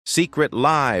Secret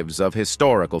lives of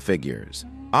historical figures.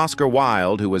 Oscar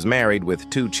Wilde, who was married with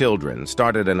 2 children,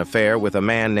 started an affair with a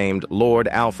man named Lord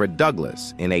Alfred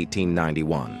Douglas in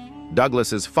 1891.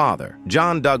 Douglas's father,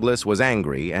 John Douglas, was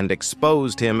angry and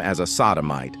exposed him as a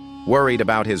sodomite. Worried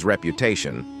about his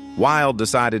reputation, Wilde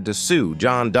decided to sue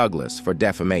John Douglas for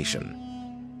defamation.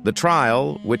 The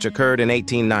trial, which occurred in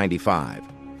 1895,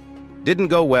 didn't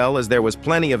go well as there was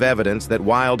plenty of evidence that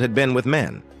Wilde had been with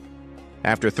men.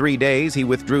 After 3 days, he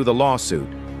withdrew the lawsuit.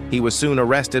 He was soon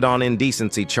arrested on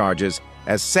indecency charges,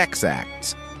 as sex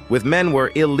acts with men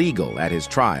were illegal at his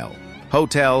trial.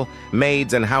 Hotel,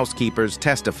 maids, and housekeepers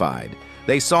testified.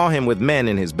 They saw him with men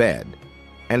in his bed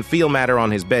and feal matter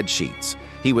on his bed sheets.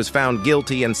 He was found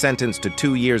guilty and sentenced to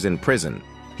 2 years in prison.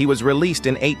 He was released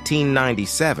in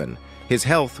 1897. His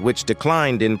health, which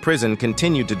declined in prison,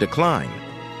 continued to decline.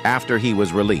 After he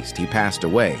was released, he passed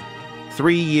away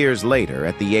 3 years later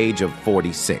at the age of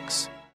 46.